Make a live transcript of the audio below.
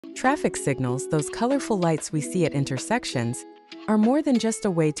Traffic signals, those colorful lights we see at intersections, are more than just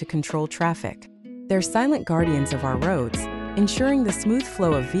a way to control traffic. They're silent guardians of our roads, ensuring the smooth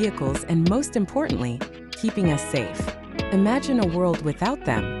flow of vehicles and, most importantly, keeping us safe. Imagine a world without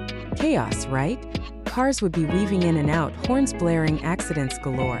them. Chaos, right? Cars would be weaving in and out, horns blaring, accidents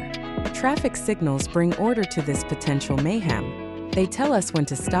galore. Traffic signals bring order to this potential mayhem. They tell us when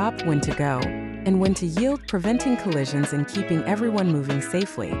to stop, when to go, and when to yield, preventing collisions and keeping everyone moving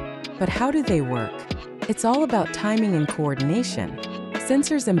safely. But how do they work? It's all about timing and coordination.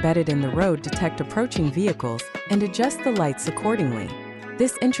 Sensors embedded in the road detect approaching vehicles and adjust the lights accordingly.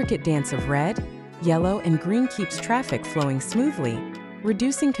 This intricate dance of red, yellow, and green keeps traffic flowing smoothly,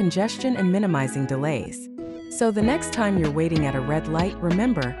 reducing congestion and minimizing delays. So the next time you're waiting at a red light,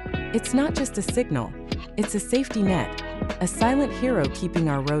 remember, it's not just a signal, it's a safety net, a silent hero keeping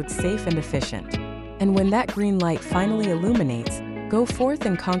our roads safe and efficient. And when that green light finally illuminates, go forth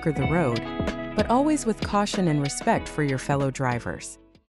and conquer the road, but always with caution and respect for your fellow drivers.